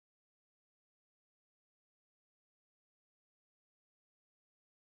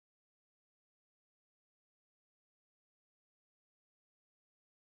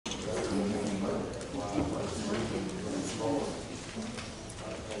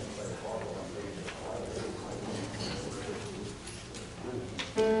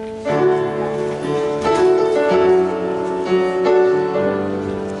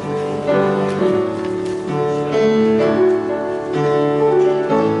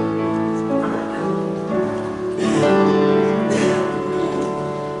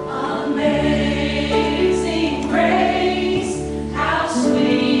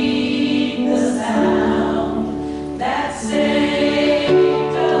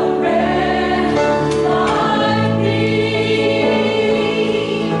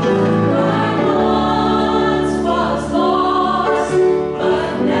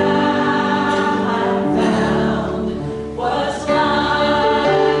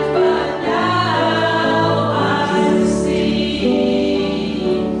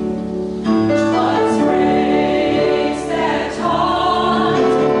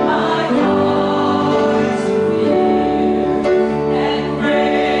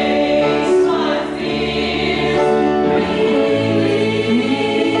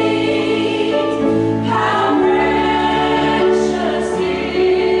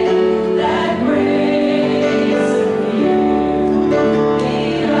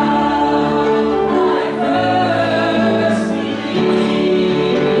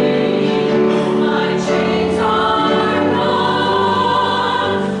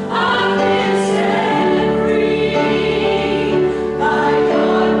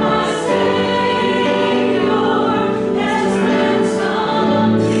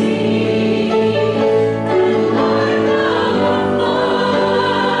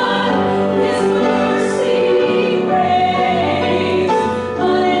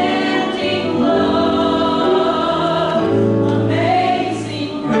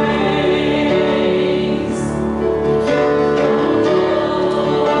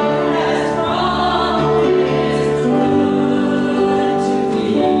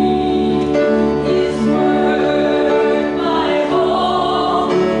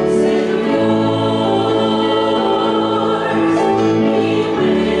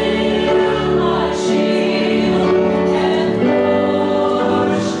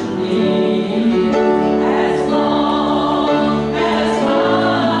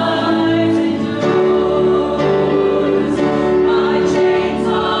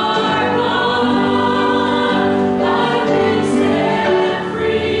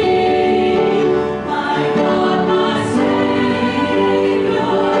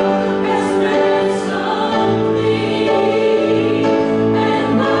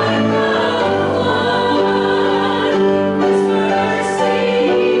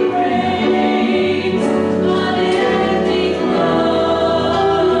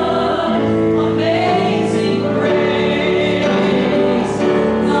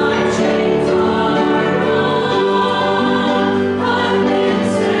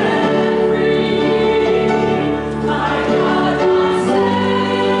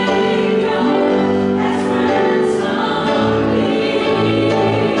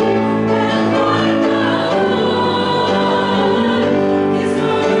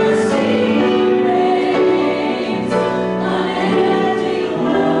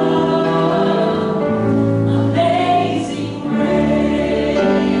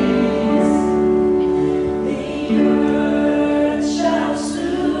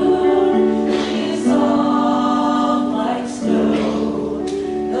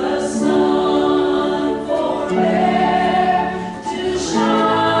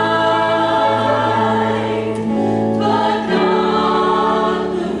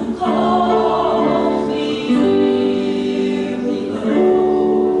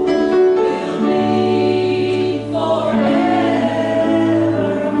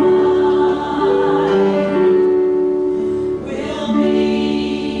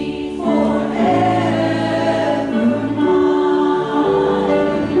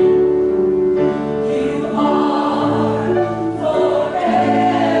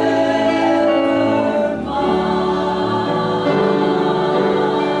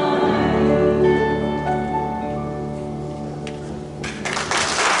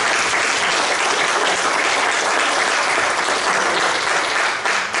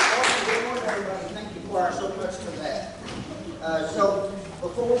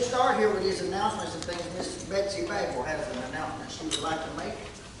Before we start here with these announcements and things, Miss Betsy Bagwell has an announcement she would like to make.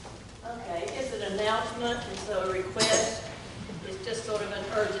 Okay, it's an announcement, it's a request, it's just sort of an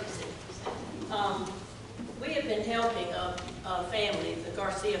urgency. We have been helping a family, the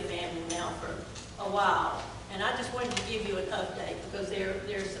Garcia family now for a while, and I just wanted to give you an update because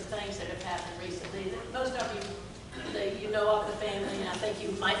there's some things that have happened recently that most of you know of the family, and I think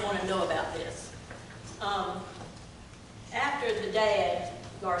you might want to know about this. After the dad,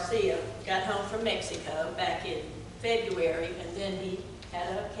 Garcia, got home from Mexico back in February, and then he had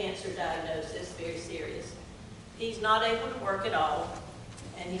a cancer diagnosis, very serious. He's not able to work at all,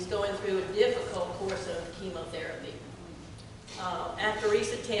 and he's going through a difficult course of chemotherapy. After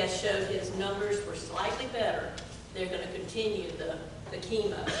recent tests showed his numbers were slightly better, they're going to continue the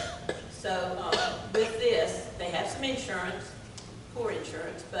chemo. So with this, they have some insurance, poor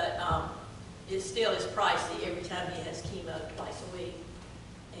insurance, but it still is pricey every time he has chemo twice a week.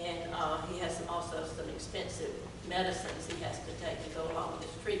 And he has also some expensive medicines he has to take to go along with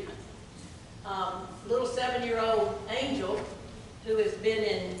his treatment. Little 7-year-old Angel, who has been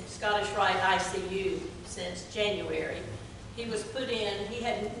in Scottish Rite ICU since January, he was put in, he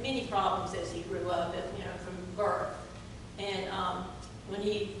had many problems as he grew up, from birth. And when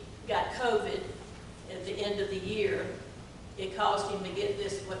he got COVID at the end of the year, it caused him to get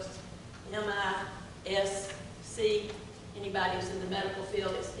this, what's MISC, anybody who's in the medical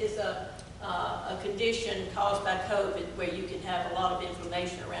field, it's a condition caused by COVID where you can have a lot of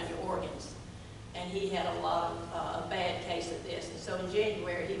inflammation around your organs. And he had a lot of a bad case of this. And so in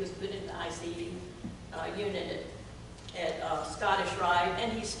January, he was put in the ICU unit at Scottish Rite,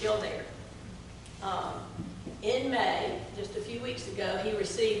 and he's still there. In May, just a few weeks ago, he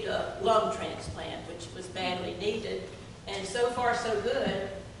received a lung transplant, which was badly needed. And so far, so good,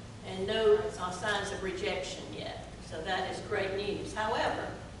 and no signs of rejection yet. So that is great news. However,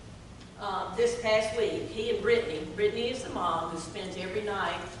 this past week, he and Brittany is the mom who spends every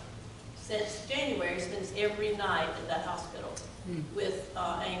night, since January, spends every night at that hospital with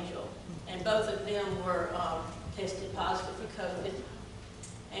Angel. And both of them were tested positive for COVID.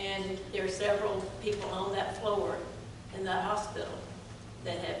 And there are several people on that floor in that hospital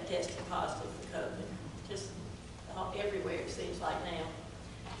that have tested positive for COVID. Just everywhere, it seems like now.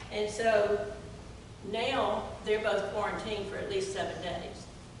 And so now they're both quarantined for at least 7 days.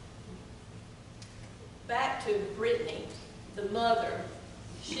 Back to Brittany, the mother.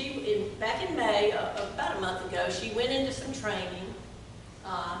 Back in May, about a month ago, she went into some training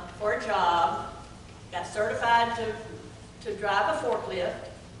for a job, got certified to drive a forklift.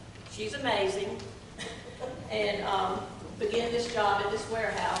 She's amazing. And began this job at this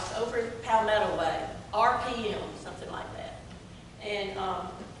warehouse over at Palmetto Way, RPM, something like that. And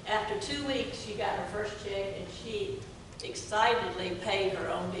after 2 weeks, she got her first check, and she excitedly paid her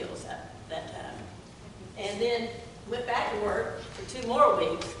own bills at that time. And then went back to work for 2 more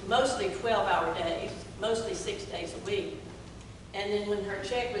weeks, mostly 12-hour days, mostly 6 days a week. And then when her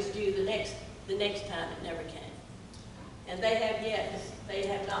check was due the next time, it never came. And they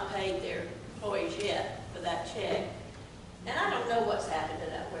have not paid their employees yet for that check. And I don't know what's happened to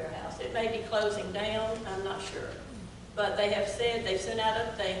that warehouse. It may be closing down, I'm not sure. But they have said, they've sent out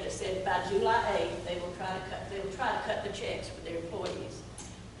a thing that said by July 8th, they will try to cut the checks for their employees.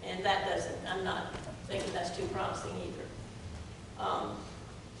 And that I'm not thinking that's too promising either.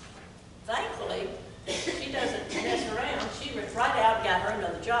 Thankfully, she doesn't mess around. She went right out and got her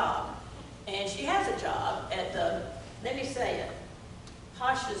another job. And she has a job at the, let me say it,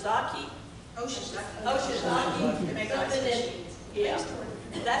 Oshizaki, something in, yeah,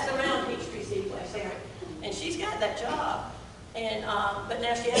 that's around Peachtree Speedway somewhere. And she's got that job, and but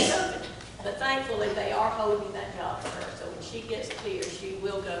now she has COVID. But thankfully, they are holding that job for her. So when she gets clear, she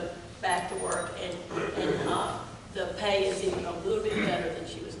will go back to work, and the pay is even a little bit better than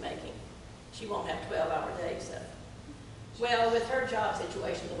she was making. She won't have 12-hour days, though. Well, with her job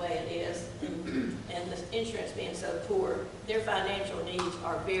situation the way it is, and the insurance being so poor, their financial needs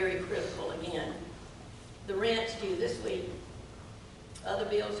are very critical again. The rent's due this week. Other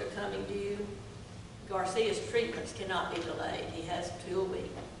bills are coming due. Garcia's treatments cannot be delayed. He has 2 a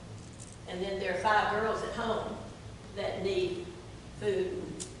week. And then there are 5 girls at home that need food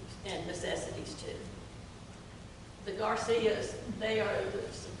and necessities too. The Garcias, they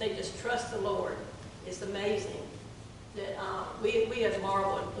just trust the Lord. It's amazing that we have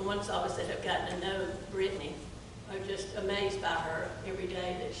marveled. The ones of us that have gotten to know Brittany are just amazed by her every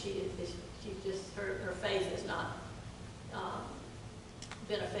day. That her faith has not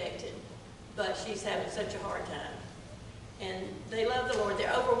been affected, but she's having such a hard time. And they love the Lord.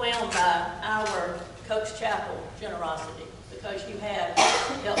 They're overwhelmed by our Coach Chapel generosity, because you have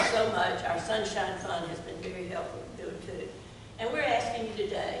helped so much. Our Sunshine Fund has been very helpful in doing too. And we're asking you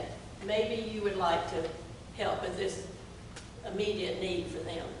today, maybe you would like to help with this immediate need for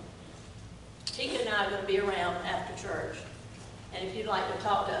them. Tika and I are going to be around after church. And if you'd like to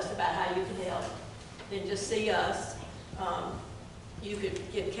talk to us about how you can help, then just see us. You could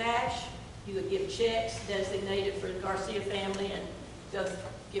give cash, you could give checks designated for the Garcia family and just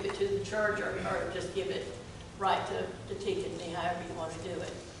give it to the church, or just give it right to Tika and me, however you want to do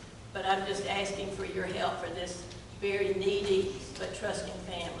it. But I'm just asking for your help for this very needy but trusting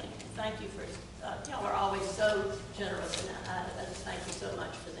family. Thank you for, y'all are always so generous, and I just thank you so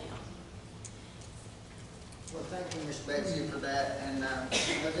much for them. Well, thank you, Miss Betsy, for that. And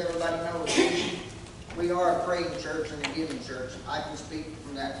as everybody knows, we are a praying church and a giving church. I can speak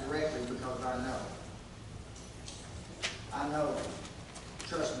from that directly because I know. I know.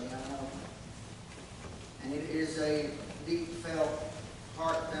 Trust me, I know. And it is a deep felt,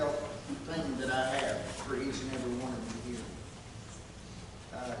 heartfelt thing that I have for each and every one of you here.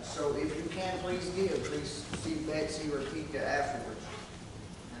 So if you can, please give. Please see Betsy or Tika afterwards.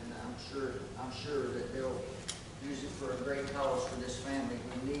 And I'm sure that they'll use it for a great cause for this family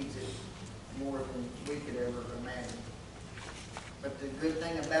who needs it more than we could ever imagine. But the good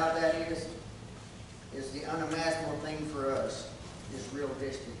thing about that is the unimaginable thing for us is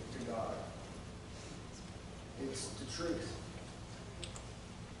realistic to God. It's the truth.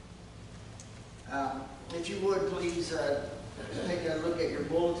 If you would, please take a look at your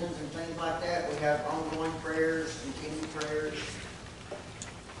bulletins and things like that. We have ongoing prayers, continued prayers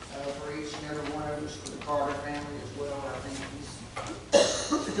for each and every one of us, for the Carter family as well. I think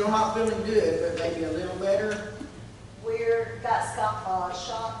he's still not feeling good, but maybe a little better. We're got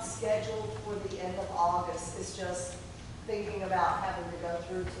shots scheduled for the end of August. It's just thinking about having to go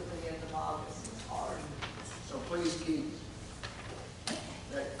through to the end of August is hard. So please keep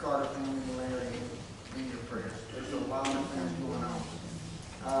that Carter family and Larry in your prayers. There's a lot of things going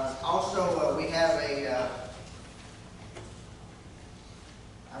on. Also, we have a,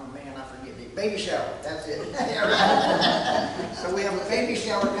 oh man, I forget the baby shower. That's it. So we have a baby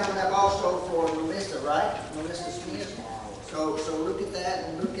shower coming up also for Melissa, right? Melissa Smith. So look at that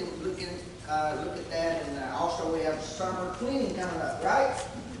and look at that, and also we have summer cleaning coming up, right?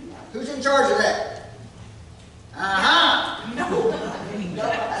 Who's in charge of that? So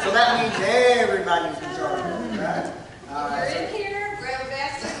that means everybody's in charge of it, right? You're in here, grab a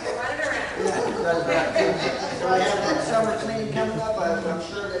basket, and run it around. Yeah, that's right. So we have that summer cleaning coming up. I'm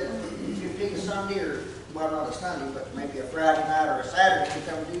sure that if you pick a Sunday, or, well, not a Sunday, but maybe a Friday night or a Saturday, you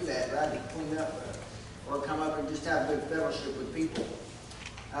come do that, right? To clean up, or come up and just have good fellowship with people,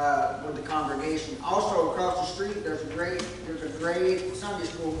 with the congregation. Also, across the street, there's a great Sunday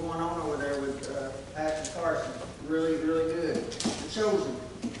school going on over there with Pastor Carson. Really, really good. The Chosen.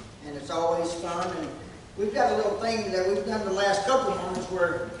 And it's always fun. And we've got a little thing that we've done the last couple of months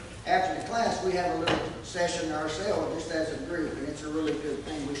where after the class we have a little session ourselves just as a group. And it's a really good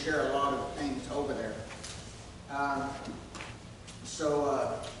thing. We share a lot of things over there.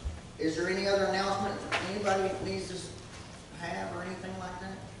 Is there any other announcement anybody needs to have or anything like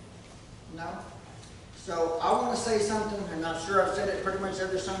that? No? So I want to say something, and I'm sure I've said it pretty much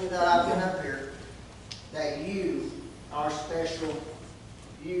every Sunday that I've been up here, that you are special.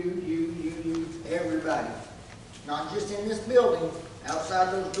 You, everybody. Not just in this building,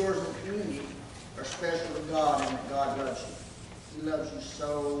 outside those doors in the community, are special to God, and that God loves you. He loves you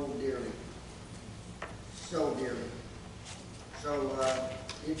so dearly. So dearly. So,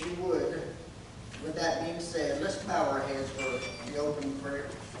 if you would, with that being said, let's bow our heads for the opening prayer.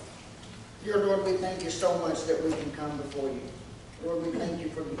 Dear Lord, we thank you so much that we can come before you. Lord, we thank you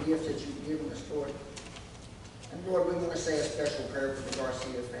for the gifts that you've given us, Lord. And Lord, we want to say a special prayer for the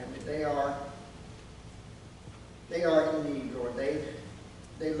Garcia family. They are in need, Lord.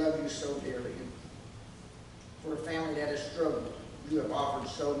 They love you so dearly. And for a family that has struggled, you have offered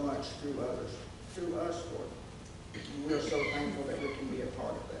so much through others, through us, Lord. And we're so thankful that we can be a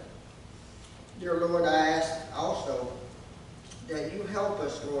part of that. Dear Lord, I ask also that you help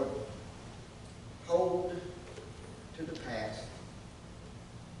us, Lord, hold to the past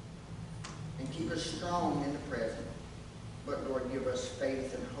and keep us strong in the present. But Lord, give us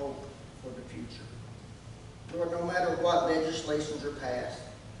faith and hope for the future. Lord, no matter what legislations are passed,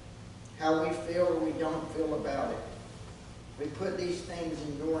 how we feel or we don't feel about it, we put these things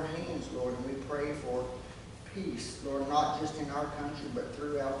in your hands, Lord, and we pray for peace, Lord, not just in our country, but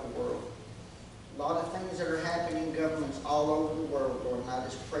throughout the world. A lot of things that are happening in governments all over the world, Lord, and I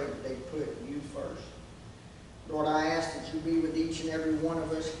just pray that they put you first. Lord, I ask that you be with each and every one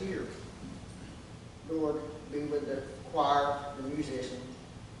of us here. Lord, be with the choir, the musicians,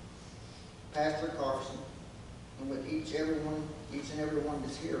 Pastor Carson, and with each and every one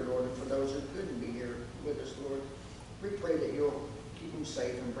that's here, Lord, and for those who couldn't be here with us, Lord, we pray that you'll keep them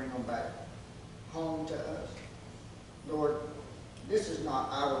safe and bring them back home to us. Lord, this is not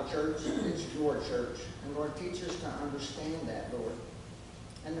our church, it's your church. And Lord, teach us to understand that, Lord.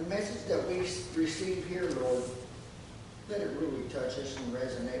 And the message that we receive here, Lord, let it really touch us and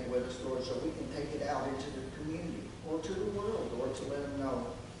resonate with us, Lord, so we can take it out into the community or to the world, Lord, to let them know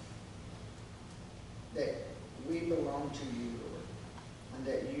that we belong to you, Lord, and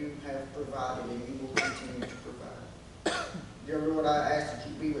that you have provided and you will continue to provide. Dear Lord, I ask that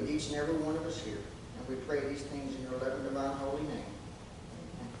you be with each and every one of us here, and we pray these things in your loving, divine, holy name.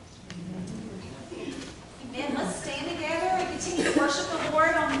 Amen. Let's stand together and continue to worship the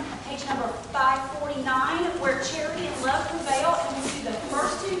Lord on page number 549, where charity and love prevail, and we'll do the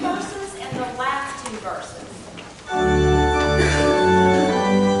first 2 verses and the last 2 verses.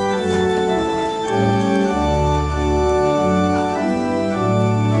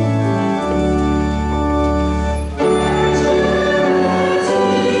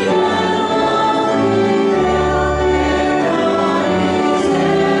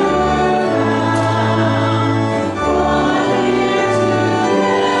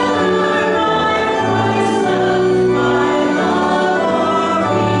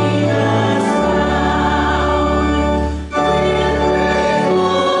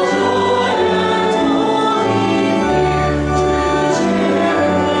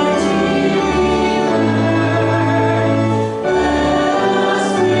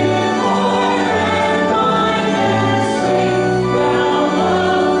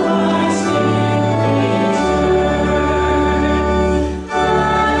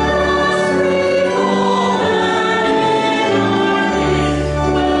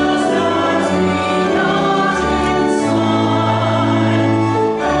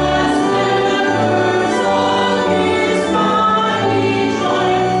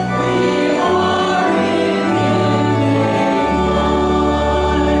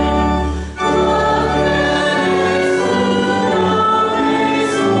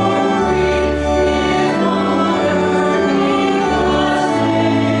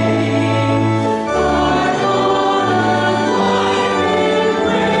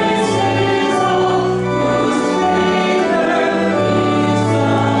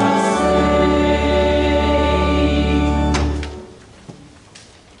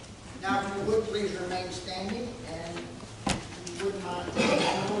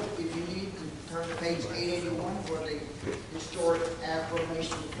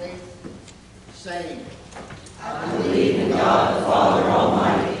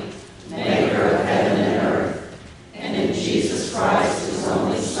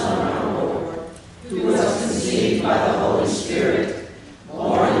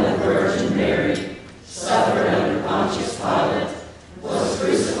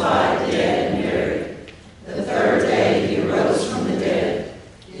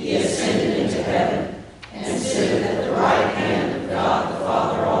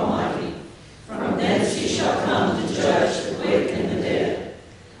 From thence he shall come to judge the quick and the dead.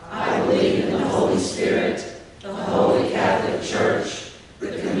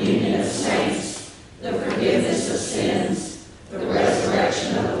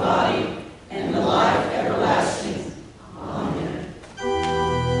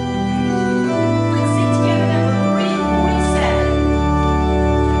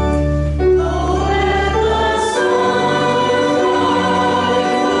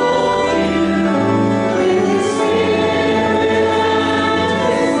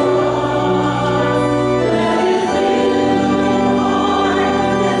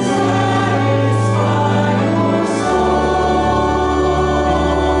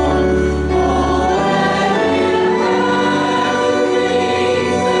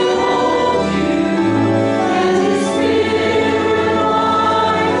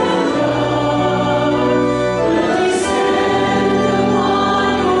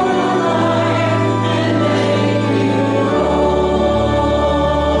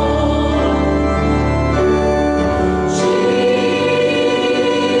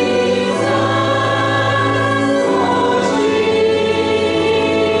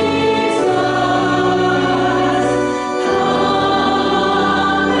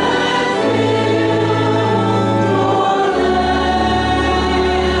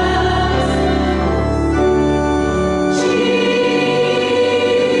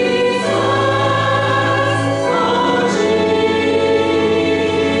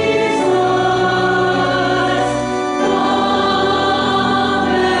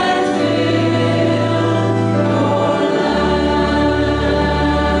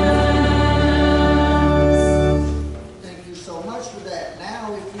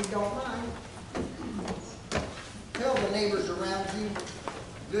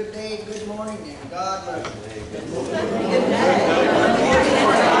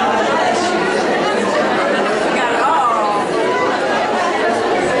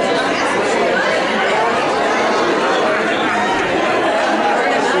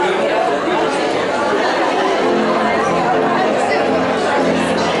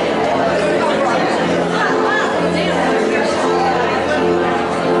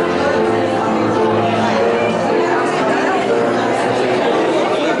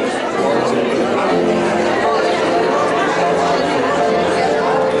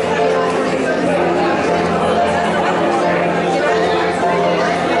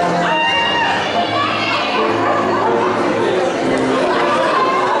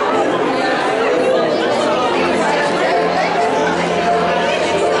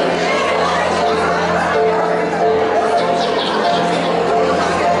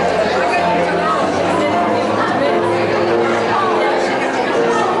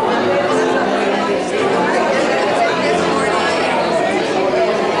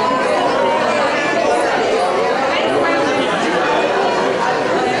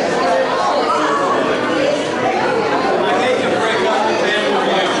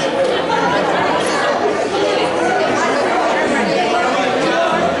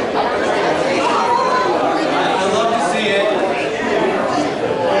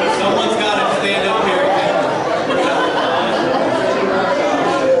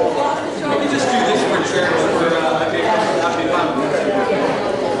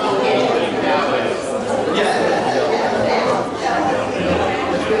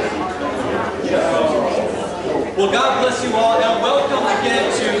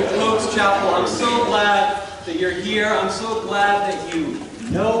 so glad that you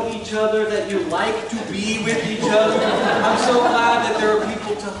know each other, that you like to be with each other. I'm so glad that there are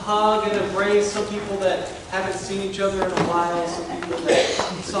people to hug and embrace, some people that haven't seen each other in a while, some people that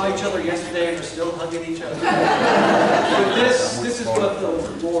saw each other yesterday and are still hugging each other. But this is what the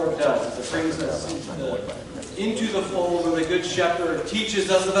Lord does. It brings us into the fold where the Good Shepherd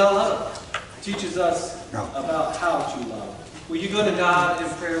teaches us about love, teaches us about how to love. Will you go to God in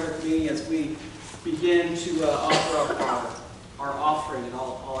prayer with me as we begin to offer up our offering, and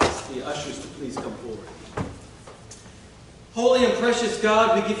I'll ask the ushers to please come forward. Holy and precious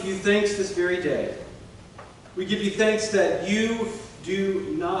God, we give you thanks this very day. We give you thanks that you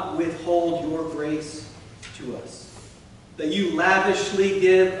do not withhold your grace to us, that you lavishly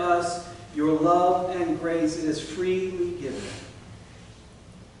give us your love and grace. It is freely given.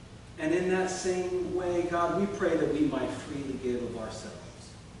 And in that same way, God, we pray that we might freely give of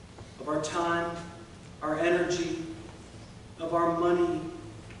ourselves, of our time, our energy, of our money,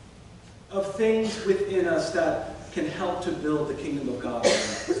 of things within us that can help to build the kingdom of God.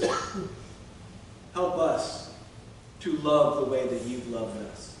 Help us to love the way that you've loved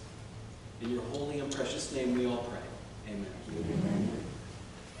us. In your holy and precious name we all pray. Amen.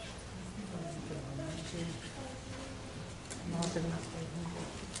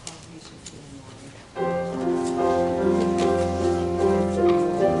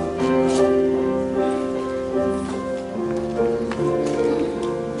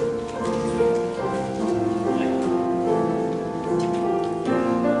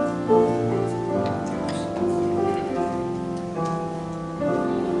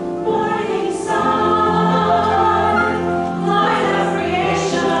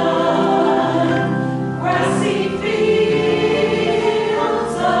 Grassy fields.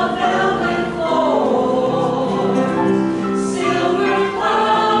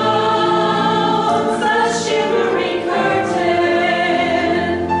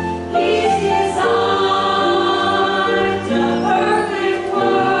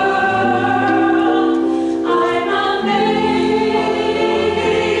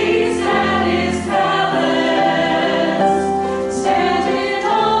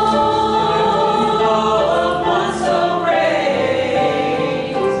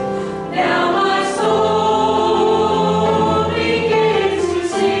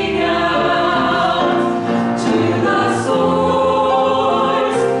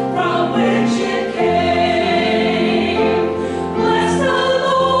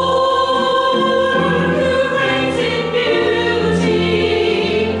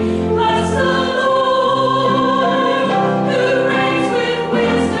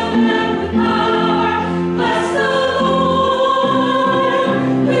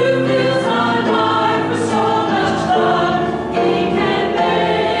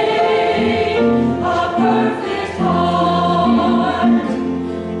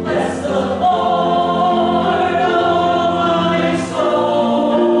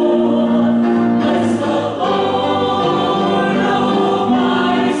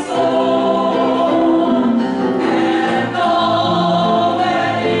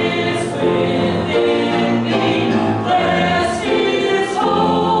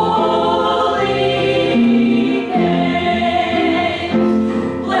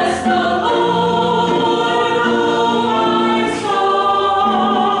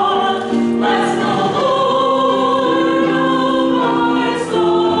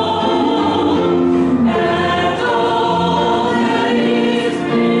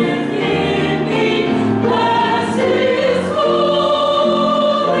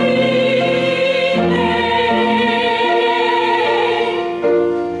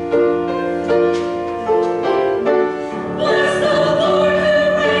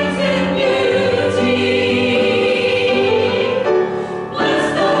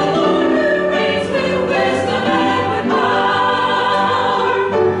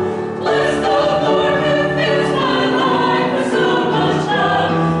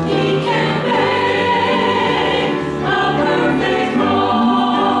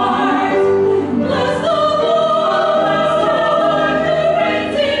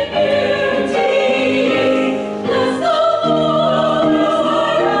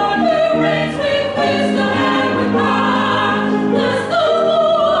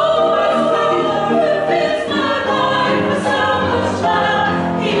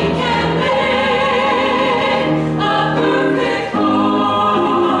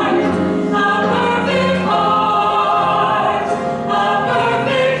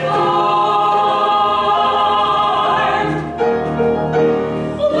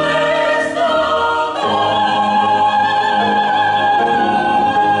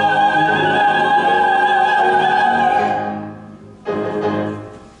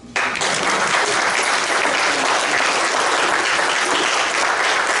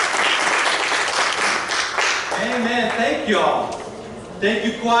 Thank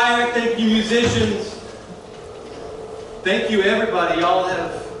you, choir. Thank you, musicians. Thank you, everybody. Y'all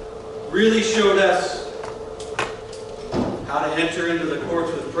have really showed us how to enter into the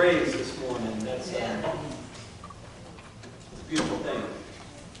courts with praise this morning. That's a beautiful thing.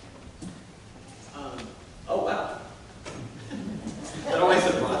 Oh, wow. That always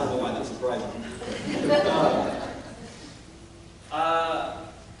surprises me. I don't know why that surprised me.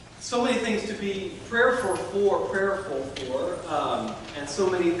 So many things to be prayerful for, and so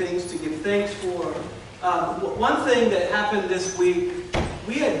many things to give thanks for. One thing that happened this week,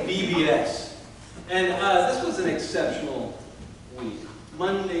 we had VBS, and this was an exceptional week.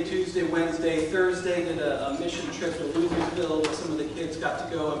 Monday, Tuesday, Wednesday, Thursday did a mission trip to Louisville. Some of the kids got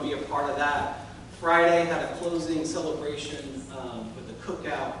to go and be a part of that. Friday had a closing celebration with a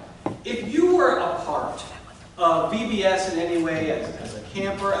cookout. If you were a part of VBS in any way, as a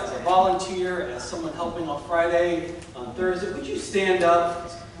camper, as a volunteer, as someone helping on Friday, on Thursday, would you stand up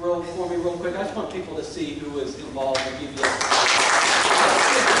for me real quick? I just want people to see who was involved in VBS.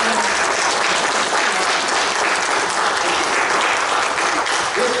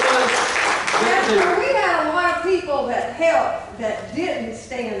 We had a lot of people that helped that didn't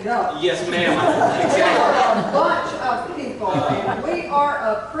stand up. Yes, ma'am. There Exactly. were a bunch of people, and we are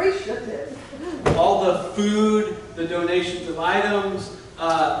appreciative. All the food, the donations of items,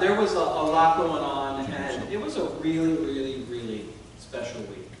 there was a lot going on, and it was a really, really, really special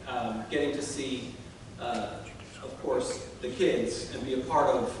week. Getting to see, of course, the kids and be a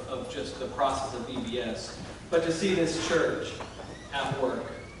part of just the process of VBS, but to see this church at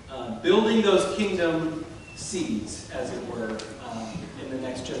work, building those kingdom seeds, as it were, in the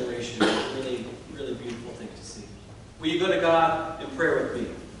next generation. Really, really beautiful thing to see. Will you go to God in prayer with me?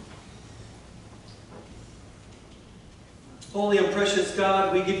 Holy and precious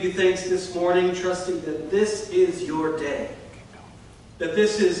God, we give you thanks this morning, trusting that this is your day, that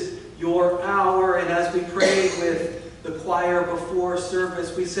this is your hour, and as we prayed with the choir before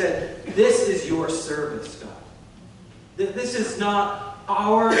service, we said, this is your service, God. This is not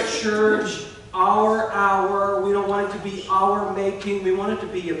our church, our hour. We don't want it to be our making. We want it to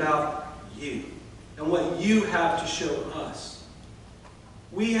be about you and what you have to show us.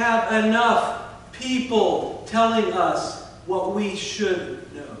 We have enough people telling us what we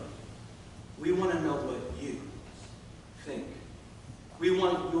should know. We want to know what you think. We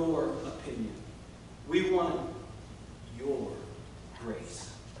want your opinion. We want your grace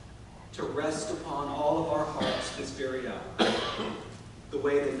to rest upon all of our hearts this very hour. The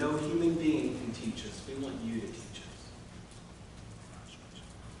way that no human being can teach us. We want you to teach us.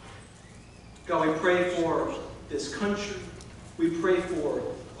 God, we pray for this country. We pray for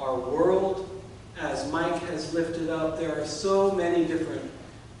our world. As Mike has lifted up, there are so many different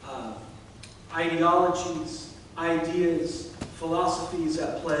ideologies, ideas, philosophies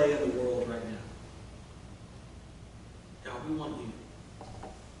at play in the world right now. God, we want you.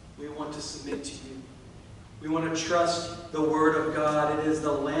 We want to submit to you. We want to trust the Word of God. It is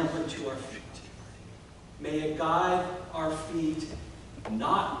the lamp unto our feet. May it guide our feet,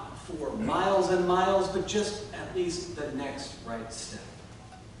 not for miles and miles, but just at least the next right step.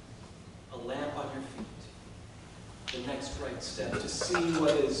 A lamp on your feet. The next right step to see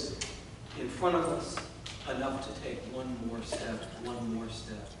what is in front of us, enough to take one more step, one more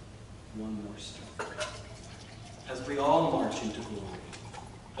step, one more step. As we all march into glory,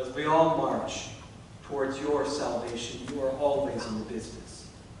 as we all march towards your salvation, you are always in the business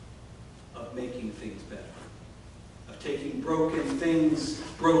of making things better, of taking broken things,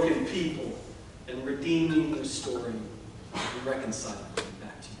 broken people, and redeeming, restoring, and reconciling them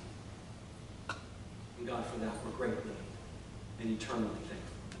back to you. And God, for that, we're greatly and eternally thankful.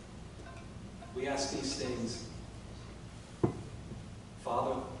 We ask these things,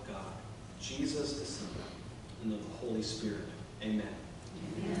 Father, God, Jesus the Son, and the Holy Spirit. Amen.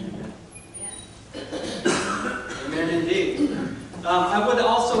 Amen. Amen indeed. I would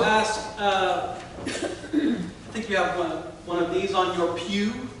also ask, I think you have one of these on your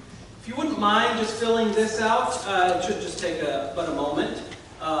pew. If you wouldn't mind just filling this out, it should just take but a moment.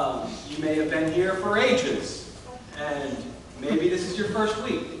 You may have been here for ages, and maybe this is your first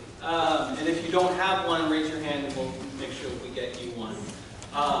week. And if you don't have one, raise your hand and we'll make sure we get you one.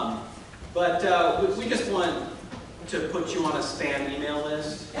 But we just want to put you on a spam email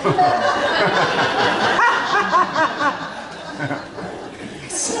list.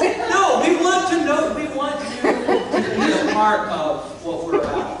 No, we want to know, we want you to be a part of what we're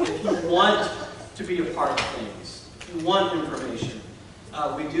about. If you want to be a part of things, if you want information,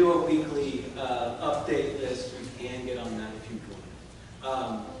 we do a weekly update list. You can get on that if you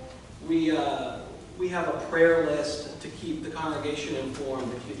want. We we have a prayer list to keep the congregation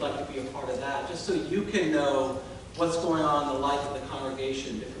informed if you'd like to be a part of that, just so you can know what's going on in the life of the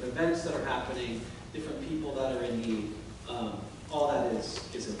congregation, different events that are happening, different people that are in need. All that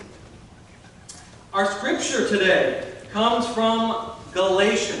is important. Our scripture today comes from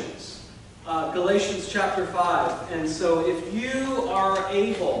Galatians. Galatians chapter 5. And so if you are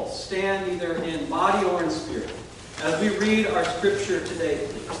able, stand either in body or in spirit as we read our scripture today,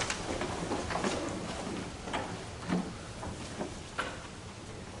 please.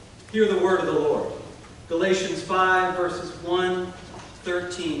 Hear the word of the Lord. Galatians 5, verses 1,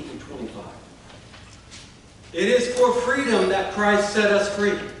 13 through 25. It is for freedom that Christ set us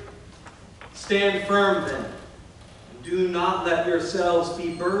free. Stand firm then. Do not let yourselves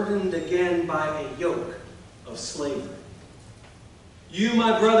be burdened again by a yoke of slavery. You,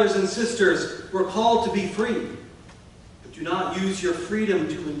 my brothers and sisters, were called to be free, but do not use your freedom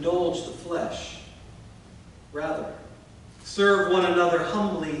to indulge the flesh. Rather, serve one another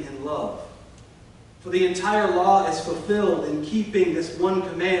humbly in love. For the entire law is fulfilled in keeping this one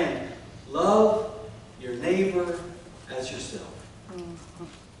command: love your neighbor as yourself.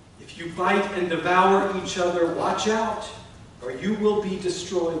 If you bite and devour each other, watch out, or you will be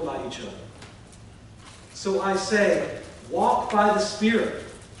destroyed by each other. So I say, walk by the Spirit,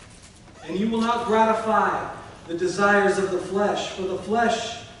 and you will not gratify the desires of the flesh, for the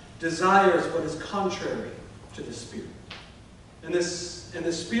flesh desires what is contrary to the Spirit, and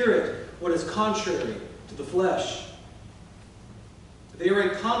the Spirit what is contrary to the flesh. They are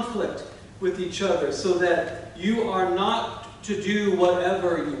in conflict with each other, so that you are not to do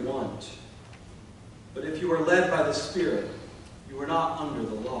whatever you want. But if you are led by the Spirit, you are not under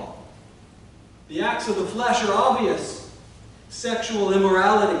the law. The acts of the flesh are obvious: sexual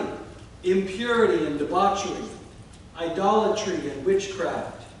immorality, impurity and debauchery, idolatry and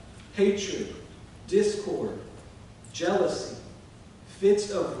witchcraft, hatred, discord, jealousy,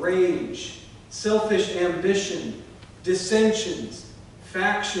 fits of rage, selfish ambition, dissensions,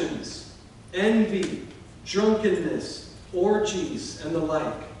 factions, envy, drunkenness, orgies, and the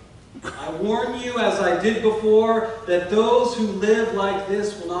like. I warn you, as I did before, that those who live like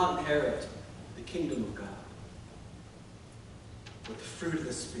this will not inherit the kingdom of God. But the fruit of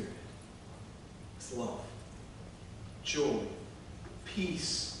the Spirit is love, joy,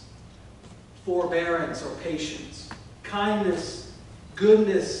 peace, forbearance or patience, kindness,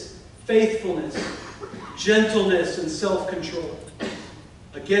 goodness, faithfulness, gentleness, and self-control.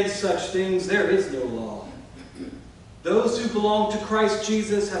 Against such things there is no law. Those who belong to Christ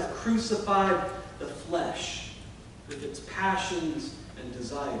Jesus have crucified the flesh with its passions and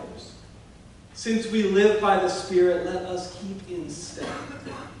desires. Since we live by the Spirit, let us keep in step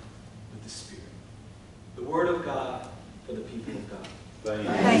with the Spirit. The Word of God for the people of God.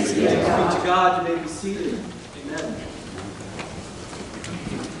 Thanks be to God. Thanks be to God. You may be seated. Amen.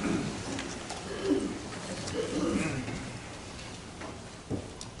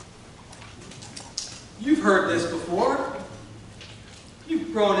 You've heard this before.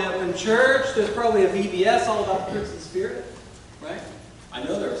 You've grown up in church. There's probably a VBS all about the fruits of the Spirit, right? I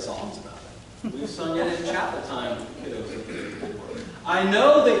know there are songs about it. We've sung it in chapel time with kiddos. I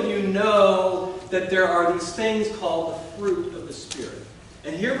know that you know that there are these things called the fruit of the Spirit.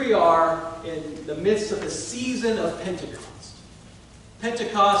 And here we are in the midst of the season of Pentecost.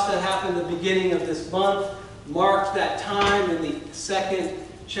 Pentecost that happened at the beginning of this month marked that time in the second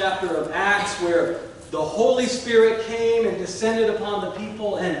chapter of Acts where the Holy Spirit came and descended upon the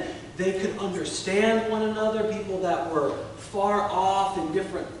people, and they could understand one another. People that were far off in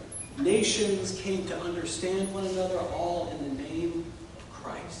different nations came to understand one another, all in the name of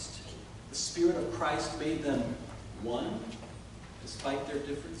Christ. The Spirit of Christ made them one, despite their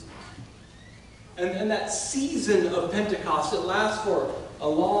differences. And that season of Pentecost, it lasts for a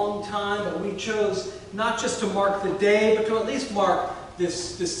long time, but we chose not just to mark the day, but to at least mark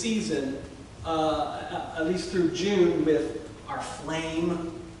this season, at least through June, with our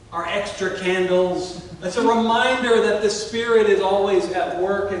flame, our extra candles. It's a reminder that the Spirit is always at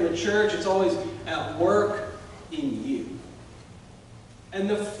work in the church. It's always at work in you. And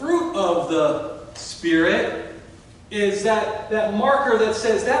the fruit of the Spirit is that marker that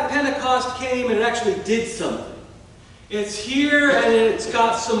says that Pentecost came and it actually did something. It's here and it's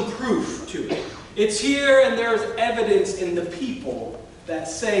got some proof to it. It's here and there's evidence in the people that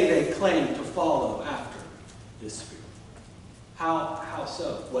say they claim to follow after this Spirit. How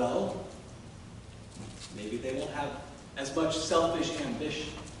so? Well, maybe they won't have as much selfish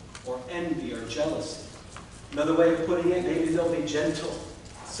ambition or envy or jealousy. Another way of putting it, maybe they'll be gentle,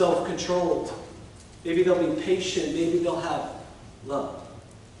 self-controlled. Maybe they'll be patient. Maybe they'll have love,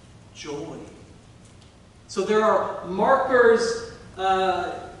 joy, So there are markers,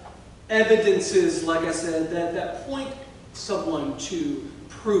 evidences, like I said, that point someone to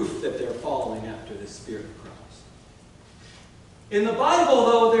proof that they're following after the Spirit of Christ. In the Bible,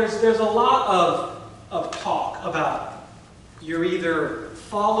 though, there's a lot of talk about you're either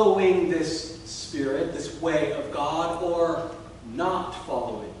following this Spirit, this way of God, or not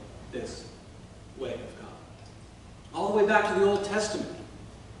following this way of God. All the way back to the Old Testament.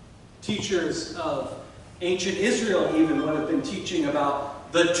 Teachers of ancient Israel even would have been teaching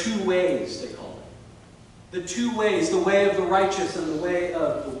about the two ways, they call it. The two ways, the way of the righteous and the way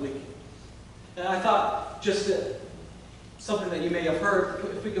of the wicked. And I thought just something that you may have heard,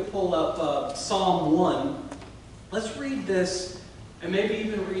 if we could pull up Psalm 1. Let's read this and maybe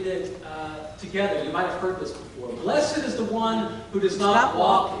even read it together. You might have heard this before. Blessed is the one who does not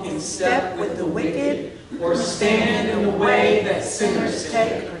walk in step with the wicked, or stand in the way that sinners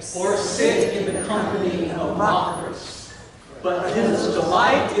take, or sit in the company of mockers. But his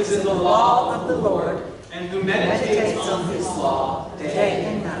delight is in the law of the Lord, and who meditates on his law day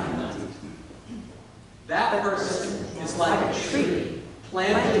and night. That person is like a tree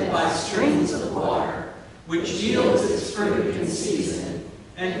planted by streams of water, which yields its fruit in season,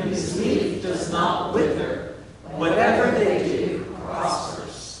 and whose leaf does not wither. Whatever they do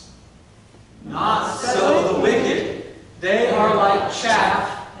prospers. Not so the wicked. They are like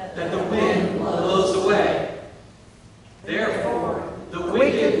chaff that the wind blows away. Therefore, the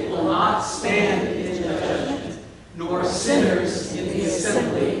wicked will not stand in judgment, nor sinners in the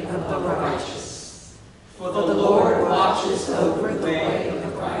assembly of the righteous. For the Lord watches over the way of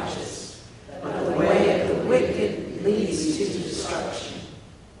the righteous, but the way of the wicked leads to destruction.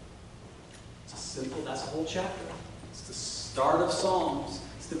 It's simple, that's a whole chapter. It's the start of Psalms.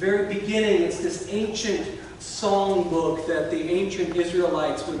 It's the very beginning. It's this ancient song book that the ancient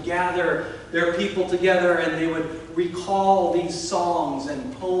Israelites would gather their people together, and they would recall these songs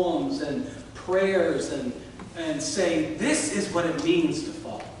and poems and prayers and say, this is what it means to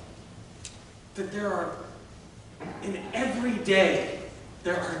follow. That there are, in every day,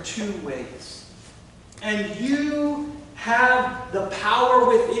 there are two ways. And you have the power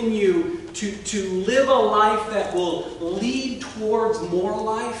within you to live a life that will lead towards more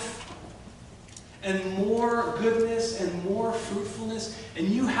life and more goodness and more fruitfulness. And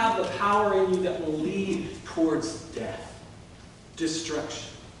you have the power in you that will lead towards death, destruction,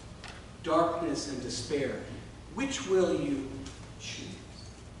 darkness, and despair. Which will you choose?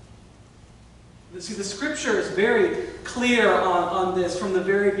 See, the scripture is very clear on this from the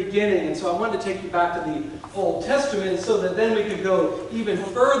very beginning, and so I wanted to take you back to the Old Testament so that then we could go even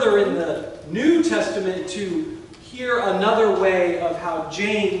further in the New Testament to hear another way of how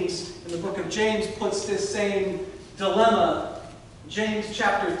James, in the book of James, puts this same dilemma. James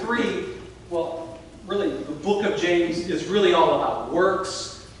chapter 3, well, really, the book of James is really all about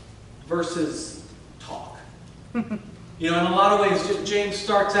works versus talk. You know, in a lot of ways, James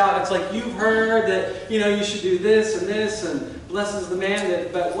starts out, it's like, you've heard that, you should do this, and blesses the man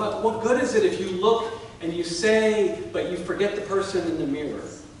that, but what good is it if you look and you say, but you forget the person in the mirror?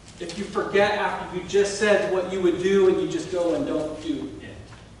 If you forget after you just said what you would do and you just go and don't do it.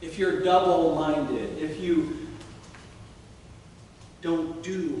 If you're double-minded, if you don't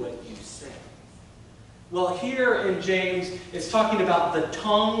do what you say. Well, here in James, it's talking about the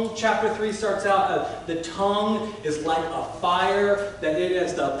tongue. Chapter 3 starts out, the tongue is like a fire, that it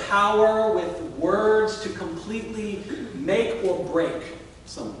has the power with words to completely make or break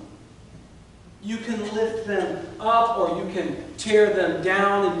someone. You can lift them up or you can tear them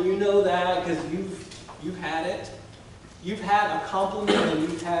down, and you know that because you've had it. You've had a compliment and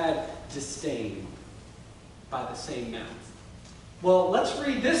you've had disdain by the same mouth. Well, let's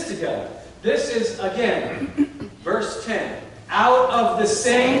read this together. This is, again, verse 10. Out of the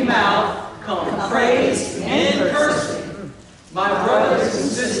same mouth come praise and cursing. My brothers and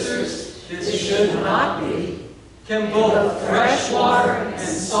sisters, this should not be. Can both fresh water and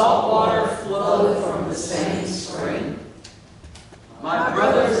salt water flow from the same spring? My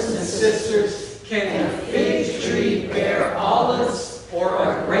brothers and sisters, can a fig tree bear olives or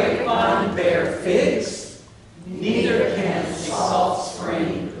a grapevine bear figs? Neither can a salt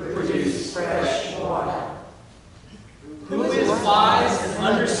spring produce fresh water. Who is wise and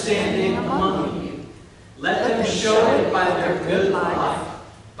understanding among you? Let them show it by their good life,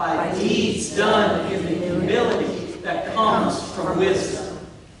 by deeds done in the humility that comes from wisdom.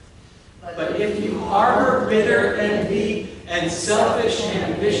 But if you harbor bitter envy and selfish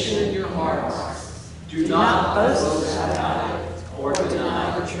ambition in your hearts, do not boast about it or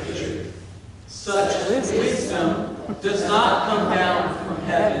deny the truth. Such wisdom does not come down from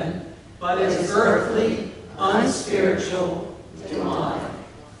heaven, but is earthly, unspiritual, demonic.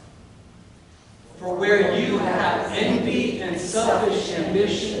 For where you have envy and selfish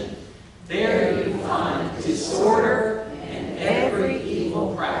ambition, there you find disorder and every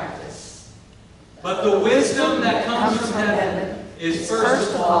evil practice. But the wisdom that comes from heaven is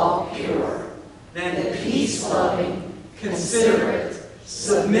first of all pure, then peace-loving, considerate,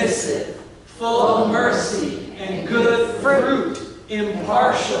 submissive, full of mercy and good fruit,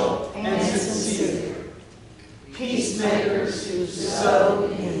 impartial and sincere. Peacemakers who sow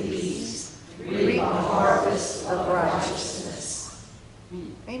in peace reap a harvest of righteousness.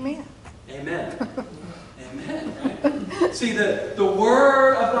 Amen. Amen. Amen. Right? See, the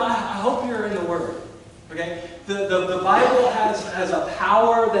Word of God, I hope you're in the Word. Okay? The Bible has a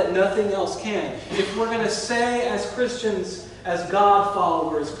power that nothing else can. If we're going to say as Christians, as God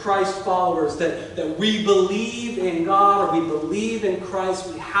followers, Christ followers, that we believe in God or we believe in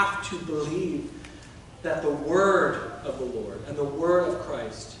Christ, we have to believe that the Word of the Lord and the Word of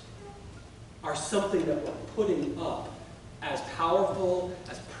Christ are something that we're putting up as powerful,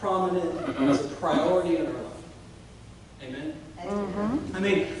 as prominent, as a priority in our life. Amen? Mm-hmm. I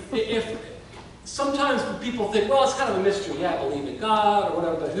mean, if sometimes people think, well, it's kind of a mystery. Yeah, I believe in God or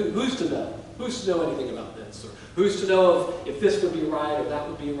whatever, but who's to know? Who's to know anything about this? Or who's to know if this would be right or that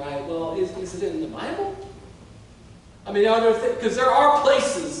would be right? Well, is it in the Bible? I mean, because there are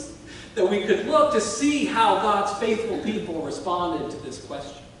places that we could look to see how God's faithful people responded to this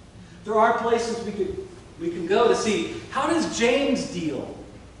question. There are places we can go to see, how does James deal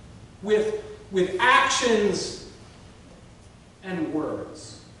with actions and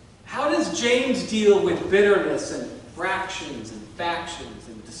words? How does James deal with bitterness and fractions and factions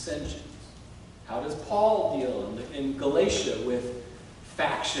and dissensions? How does Paul deal in Galatia with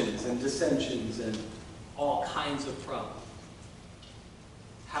factions and dissensions and all kinds of problems?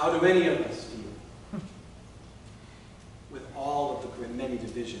 How do many of us deal with all of the many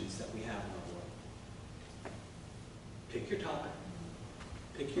divisions that we have in our world? Pick your topic.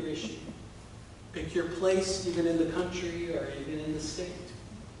 Pick your issue. Pick your place, even in the country or even in the state.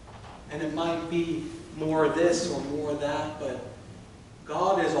 And it might be more this or more that, but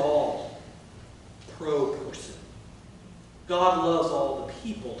God is all pro-person. God loves all the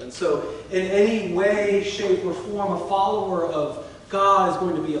people. And so in any way, shape, or form, a follower of God is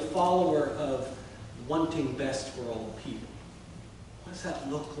going to be a follower of wanting best for all the people. What does that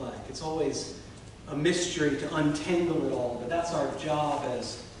look like? It's always a mystery to untangle it all, but that's our job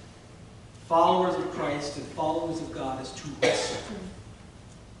as followers of Christ and followers of God, is to wrestle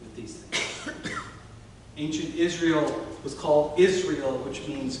with these things. Ancient Israel was called Israel, which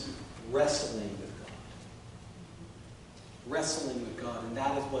means wrestling with God. Wrestling with God, and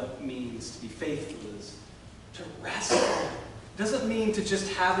that is what it means to be faithful, is to wrestle. It doesn't mean to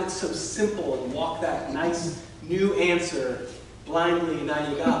just have it so simple and walk that nice new answer blindly and now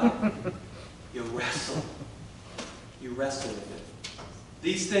you got it. You wrestle. You wrestle with it.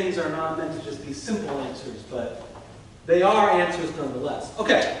 These things are not meant to just be simple answers, but they are answers nonetheless.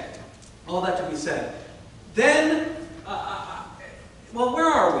 Okay, all that to be said. Then, well, where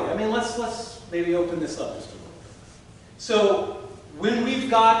are we? I mean, let's maybe open this up just a little bit. So, when we've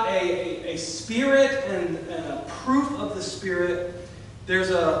got a spirit and a proof of the Spirit,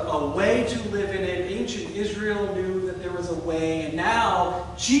 there's a way to live in it. Ancient Israel knew that there was a way, and now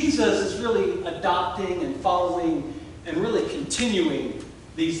Jesus is really adopting and following and really continuing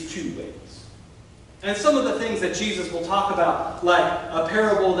these two ways. And some of the things that Jesus will talk about, like a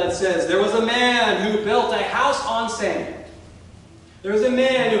parable that says, there was a man who built a house on sand. There was a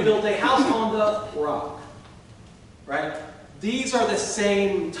man who built a house on the rock. Right? These are the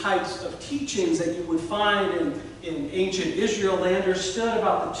same types of teachings that you would find in ancient Israel. They understood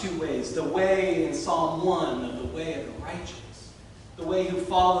about the two ways. The way in Psalm 1 of the way of the righteous. The way who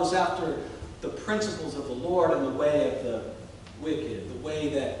follows after the principles of the Lord, and the way of the wicked. The way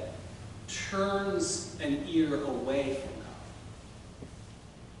that turns an ear away from God.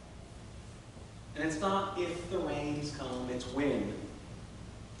 And it's not if the rains come, it's when.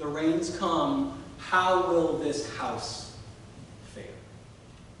 The rains come, how will this house fare?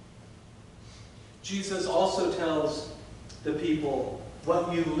 Jesus also tells the people,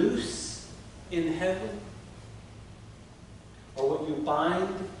 what you loose in heaven, or what you bind,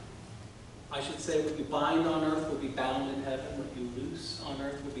 I should say, what you bind on earth will be bound in heaven. What you loose on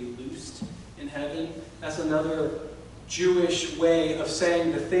earth will be loosed in heaven. That's another Jewish way of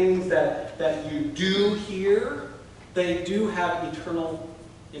saying the things that you do here, they do have eternal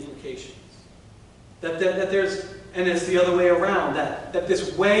implications. That there's, and it's the other way around, that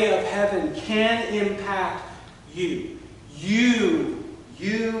this way of heaven can impact you. You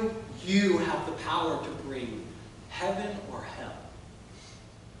You have the power to bring heaven or hell.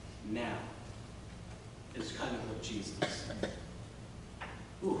 Now is kind of what Jesus said.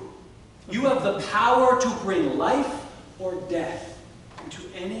 Ooh. You have the power to bring life or death into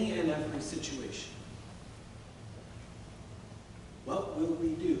any and every situation. What will we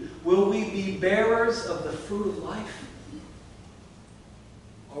do? Will we be bearers of the fruit of life?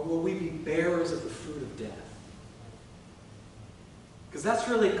 Or will we be bearers of the fruit of death? Because that's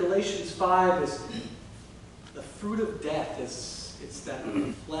really Galatians 5 is the fruit of death. It's that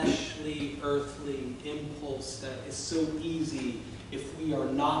fleshly, earthly impulse that is so easy if we are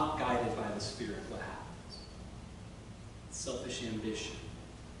not guided by the Spirit. What happens? Selfish ambition,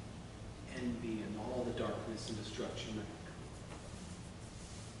 envy, and all the darkness and destruction that can come.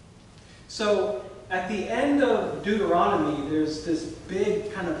 So, at the end of Deuteronomy, there's this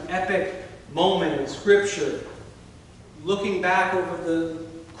big kind of epic moment in Scripture, looking back over the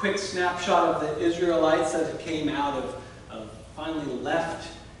quick snapshot of the Israelites that came out of finally left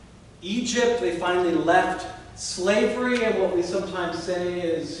Egypt. They finally left slavery, and what we sometimes say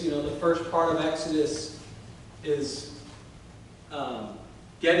is, the first part of Exodus is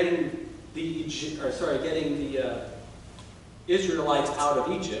getting the Israelites out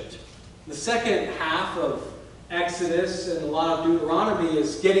of Egypt. The second half of Exodus and a lot of Deuteronomy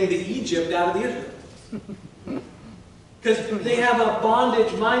is getting the Egypt out of the Israelites. Because they have a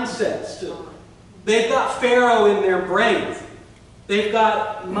bondage mindset still. They've got Pharaoh in their brain. They've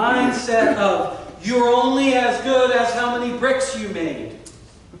got mindset of, you're only as good as how many bricks you made.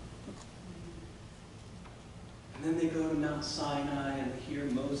 And then they go to Mount Sinai and hear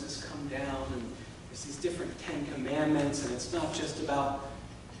Moses come down, and there's these different 10 commandments, and it's not just about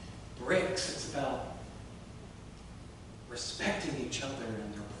bricks, it's about respecting each other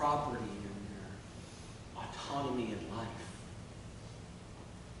and their property and their autonomy in life.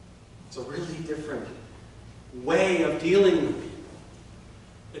 It's a really different way of dealing with people.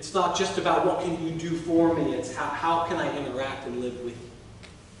 It's not just about what can you do for me, it's how can I interact and live with you.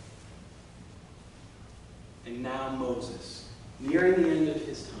 And now Moses, nearing the end of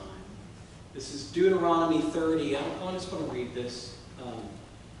his time. This is Deuteronomy 30. I just want to read this,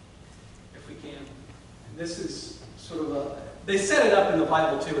 if we can. And this is sort of they set it up in the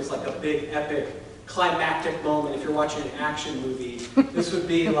Bible too. It's like a big, epic, climactic moment. If you're watching an action movie, this would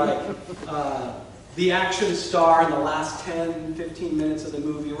be like the action star in the last 10, 15 minutes of the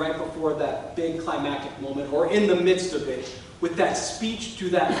movie, right before that big climactic moment, or in the midst of it, with that speech to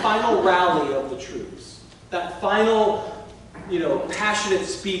that final rally of the troops. That final, passionate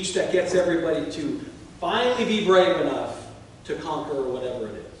speech that gets everybody to finally be brave enough to conquer whatever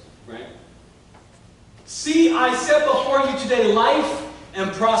it is, right? See, I set before you today life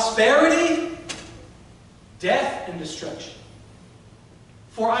and prosperity, death and destruction.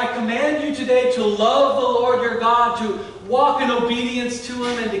 For I command you today to love the Lord your God, to walk in obedience to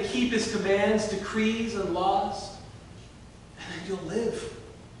Him, and to keep His commands, decrees, and laws. And then you'll live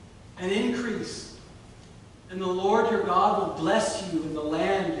and increase. And the Lord your God will bless you in the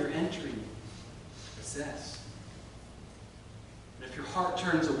land you're entering to possess. And if your heart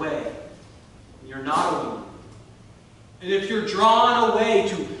turns away, and you're not obedient, and if you're drawn away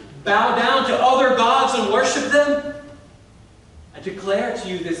to bow down to other gods and worship them, I declare to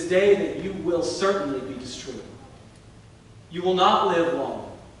you this day that you will certainly be destroyed. You will not live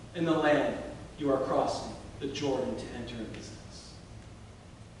long in the land you are crossing the Jordan to enter and possess.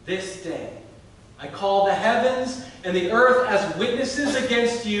 This day I call the heavens and the earth as witnesses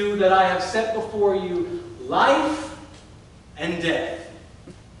against you that I have set before you life and death,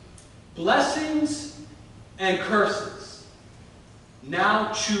 blessings and curses.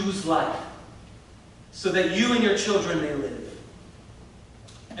 Now choose life, so that you and your children may live,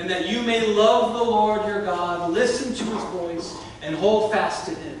 and that you may love the Lord your God, listen to His voice, and hold fast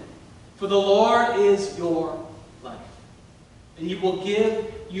to Him. For the Lord is your life, and He will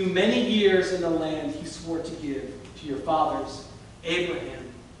give you many years in the land He swore to give to your fathers, Abraham,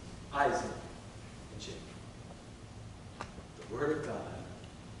 Isaac, and Jacob. The Word of God.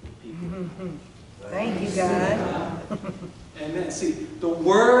 People. Thank you, God. Amen. See, the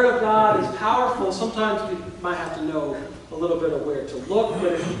Word of God is powerful. Sometimes you might have to know a little bit of where to look,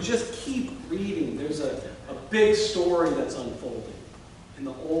 but if you just keep reading, there's a big story that's unfolding in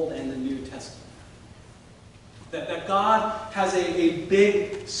the Old and the New Testament. That God has a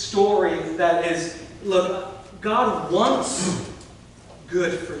big story that is, look, God wants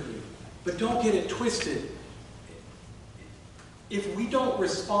good for you, but don't get it twisted. If we don't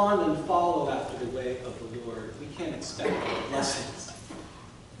respond and follow after the way of the Lord, we can't expect the blessings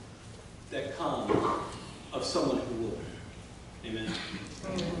that come of someone who will. Amen.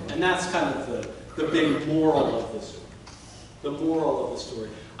 And And that's kind of the big moral of the story. The moral of the story.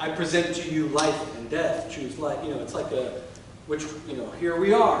 I present to you life and death. Choose life. It's like here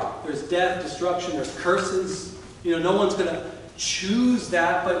we are. There's death, destruction, there's curses. No one's going to choose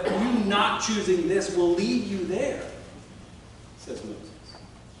that, but you not choosing this will lead you there, says Moses.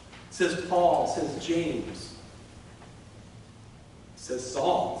 Says Paul, says James, says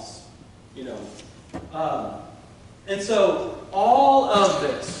Psalms, And so all of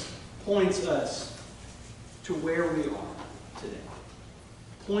this points us to where we are today.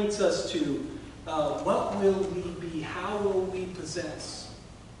 Points us to what will we be, how will we possess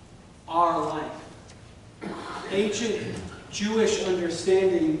our life. Ancient Jewish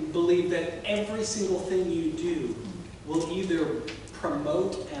understanding believed that every single thing you do will either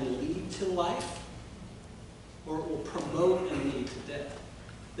promote and lead to life, or it will promote and lead to death.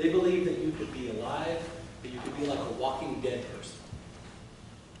 They believed that you could be alive, that you could be like a walking dead person.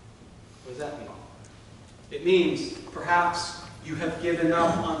 What does that mean? It means perhaps you have given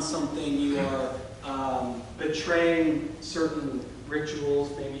up on something, you are betraying certain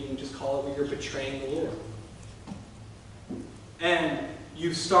rituals, maybe you can just call it that you're betraying the Lord. And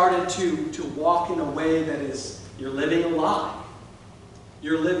you've started to walk in a way that is, you're living a lie.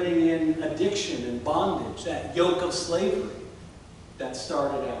 You're living in addiction and bondage, that yoke of slavery that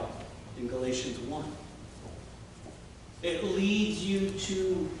started out in Galatians 1. It leads you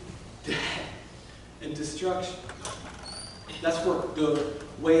to death and destruction. That's where the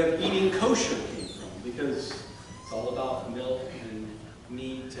way of eating kosher came from, because it's all about milk and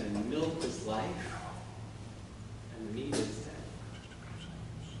meat, and milk is life, and the meat is death.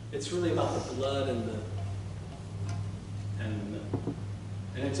 It's really about the blood and the milk.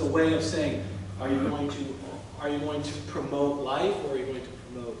 And it's a way of saying, are you going to promote life, or are you going to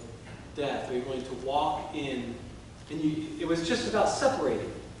promote death? Are you going to walk in? And it was just about separating.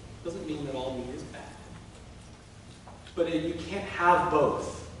 It doesn't mean that all meat is bad. But you can't have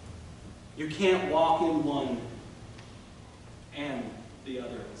both. You can't walk in one and the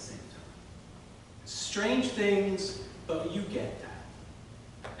other at the same time. Strange things, but you get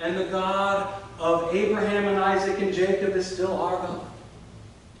that. And the God of Abraham and Isaac and Jacob is still our God.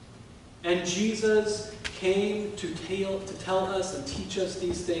 And Jesus came to tell us and teach us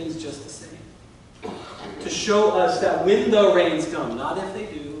these things just the same. To show us that when the rains come, not if they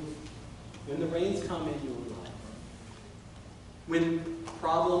do, when the rains come in your life, when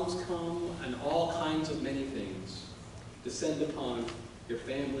problems come and all kinds of many things descend upon your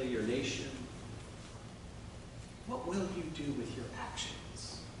family, your nation, what will you do with your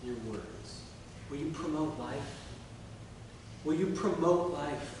actions, your words? Will you promote life? Will you promote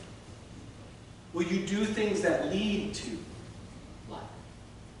life? Will you do things that lead to life?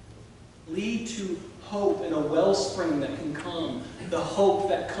 Lead to hope and a wellspring that can come, the hope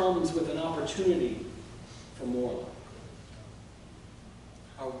that comes with an opportunity for more life?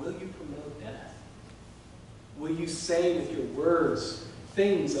 Or will you promote death? Will you say with your words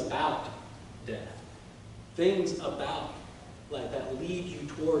things about death? Things about life that lead you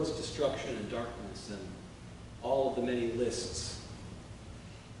towards destruction and darkness and all of the many lists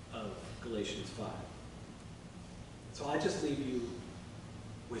of Galatians 5. So I just leave you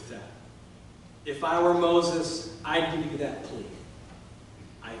with that. If I were Moses, I'd give you that plea.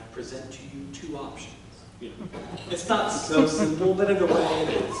 I present to you two options. It's not so simple, but in a way it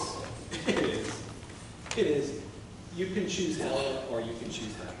is. It is. It is. You can choose hell, or you can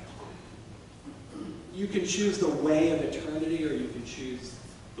choose heaven. You can choose the way of eternity, or you can choose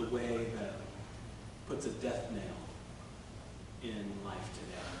the way that puts a death nail in life today.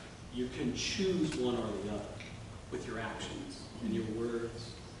 You can choose one or the other with your actions and your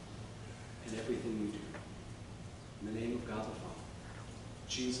words and everything you do. In the name of God the Father,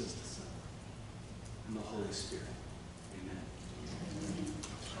 Jesus the Son, and the Holy Spirit. Amen.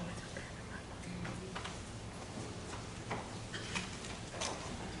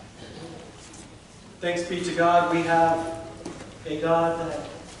 Thanks be to God. We have a God that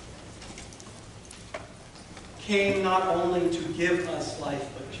came not only to give us life,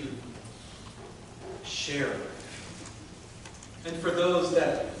 but to share life. And for those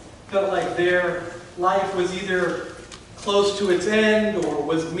that felt like their life was either close to its end or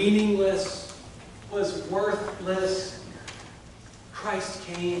was meaningless, was worthless, Christ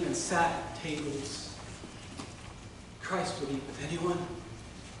came and sat at tables. Christ would eat with anyone.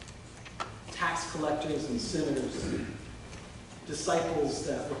 Tax collectors and sinners, disciples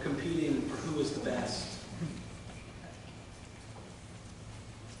that were competing for who was the best.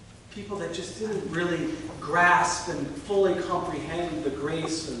 People that just didn't really grasp and fully comprehend the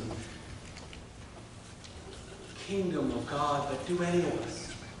grace and kingdom of God, but do any of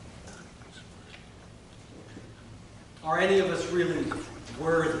us. Are any of us really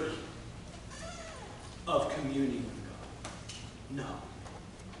worthy of communion with God? No.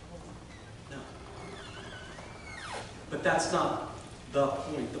 No. But that's not the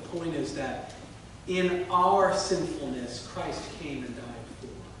point. The point is that in our sinfulness, Christ came and died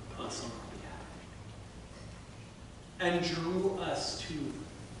for us on our behalf and drew us to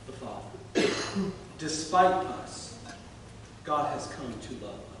the Father. Despite us, God has come to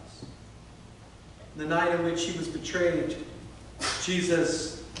love us. The night in which he was betrayed,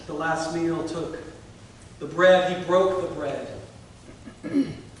 Jesus, at the last meal, took the bread. He broke the bread.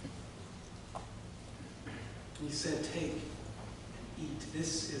 He said, "Take and eat.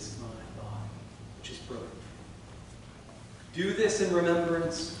 This is my body, which is broken. Do this in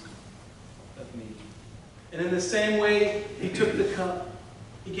remembrance of me." And in the same way, he took the cup.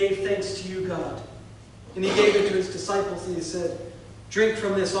 He gave thanks to you, God. And he gave it to his disciples, and he said, "Drink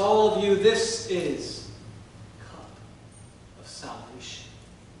from this, all of you. This is the cup of salvation.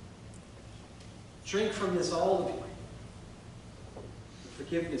 Drink from this, all of you. The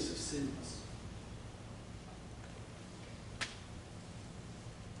forgiveness of sins."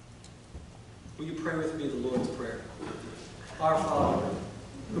 Will you pray with me the Lord's Prayer? Our Father,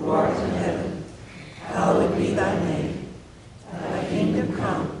 who art in heaven, hallowed be thy name. Thy kingdom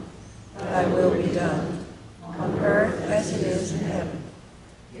come, thy will be done, on earth as it is in heaven.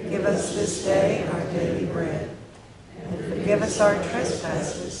 Give us this day our daily bread, and forgive us our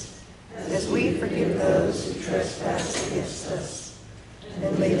trespasses, as we forgive those who trespass against us.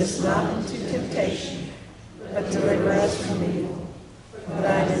 And lead us not into temptation, but deliver us from evil. For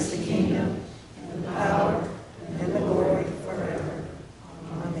thine is the kingdom, and the power, and the glory forever.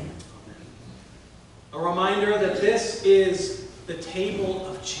 Amen. a reminder that this is the table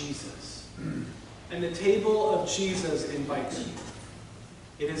of Jesus. And the table of Jesus invites you.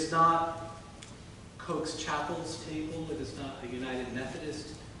 It is not Coke's Chapel's table. It is not a United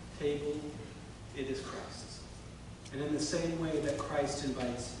Methodist table. It is Christ's. And in the same way that Christ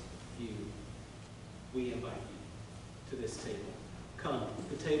invites you, we invite you to this table. Come.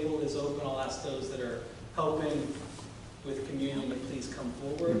 The table is open. I'll ask those that are helping with communion to please come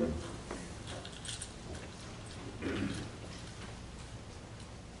forward.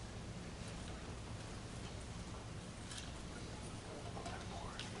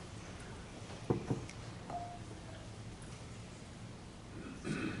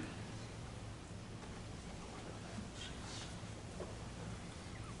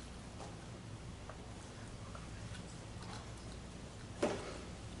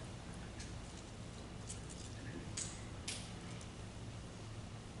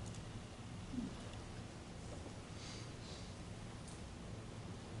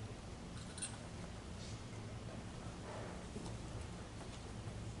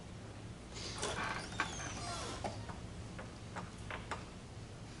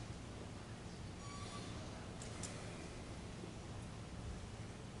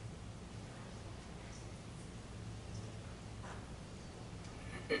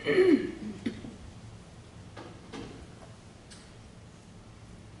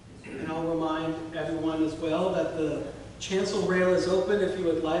 And I'll remind everyone as well that the chancel rail is open if you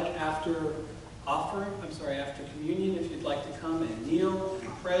would like after communion, if you'd like to come and kneel and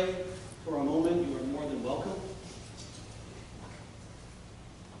pray for a moment, you are more than welcome.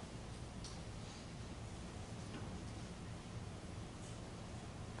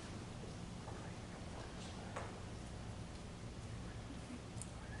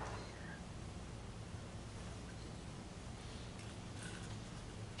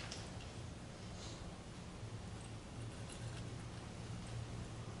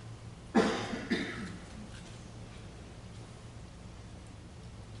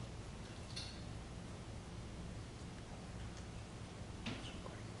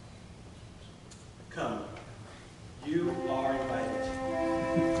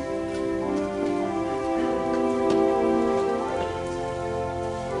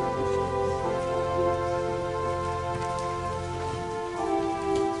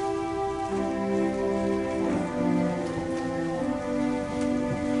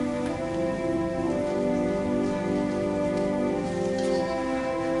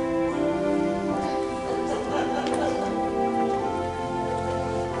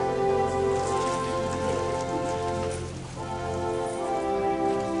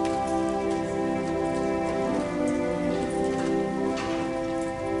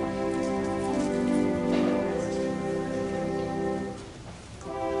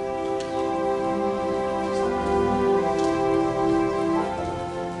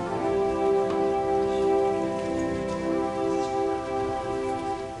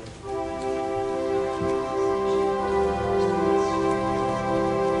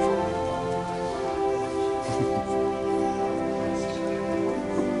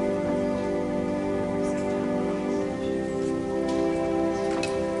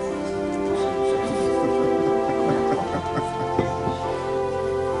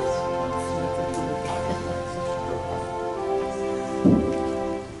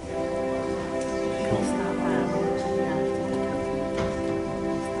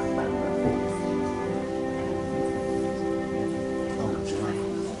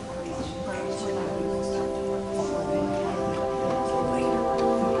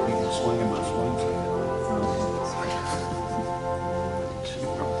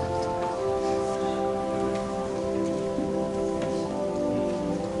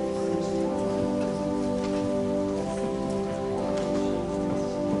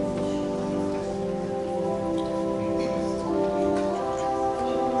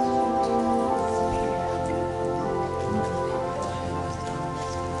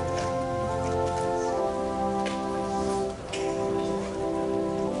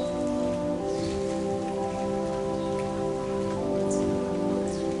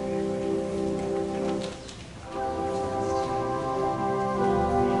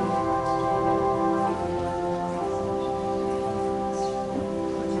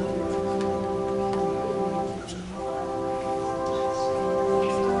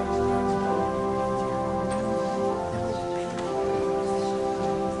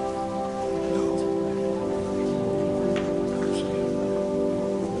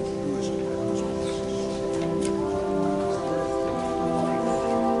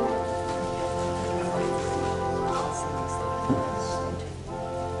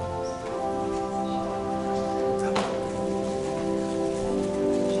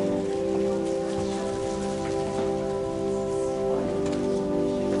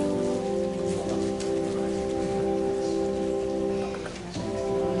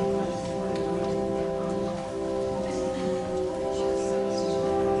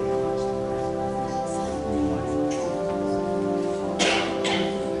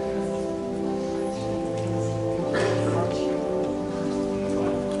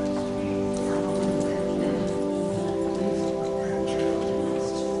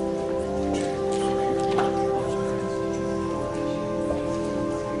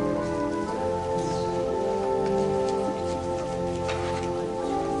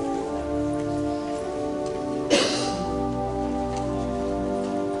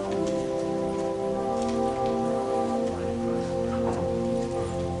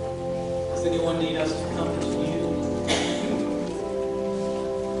 anyone need us to come to you?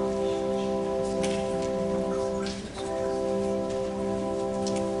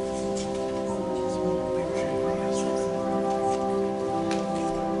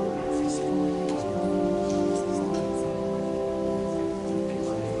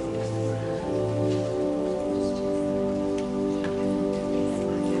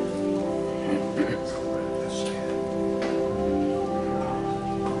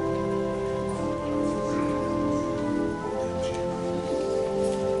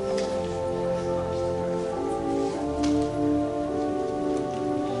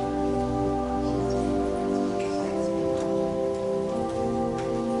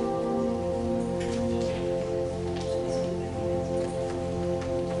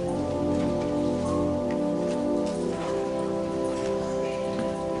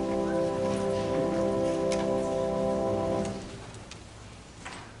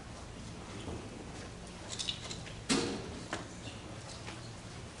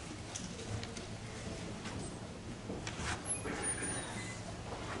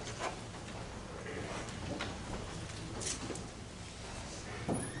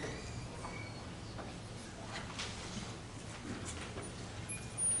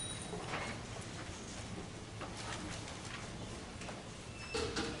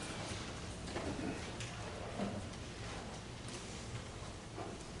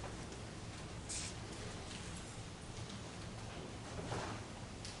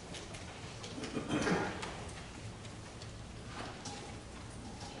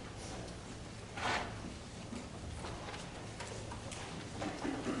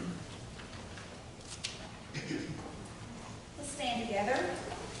 Together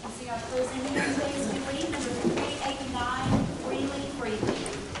and see our closing hymn days we lead, number 389, Freely, Freely.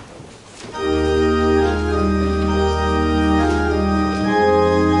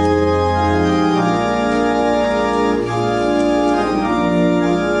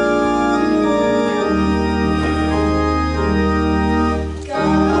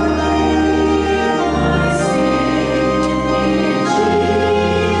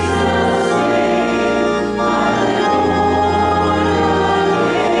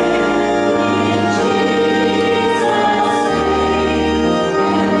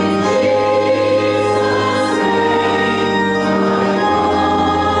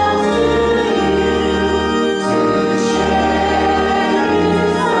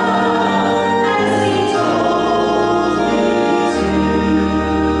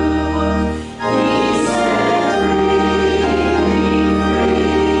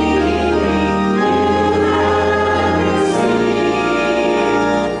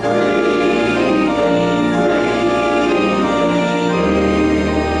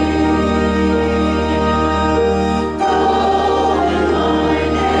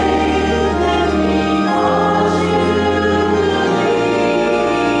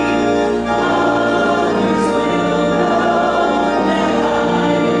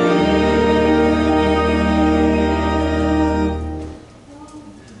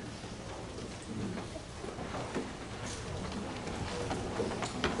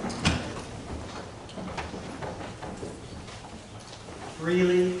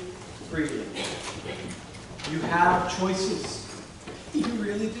 Freely, freely. You have choices. You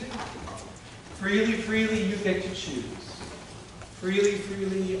really do. Freely, freely, you get to choose. Freely,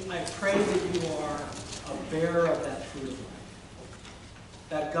 freely, I pray that you are a bearer of that fruit of life.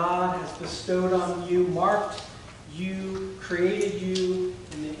 That God has bestowed on you, marked you, created you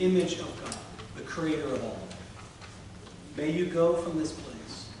in the image of God, the creator of all. May you go from this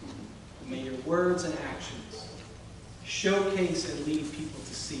place. May your words and actions showcase and lead people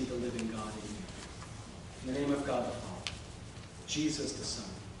to see the living God in you. In the name of God the Father, Jesus the Son,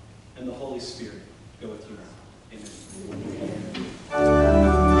 and the Holy Spirit go with you now. Amen.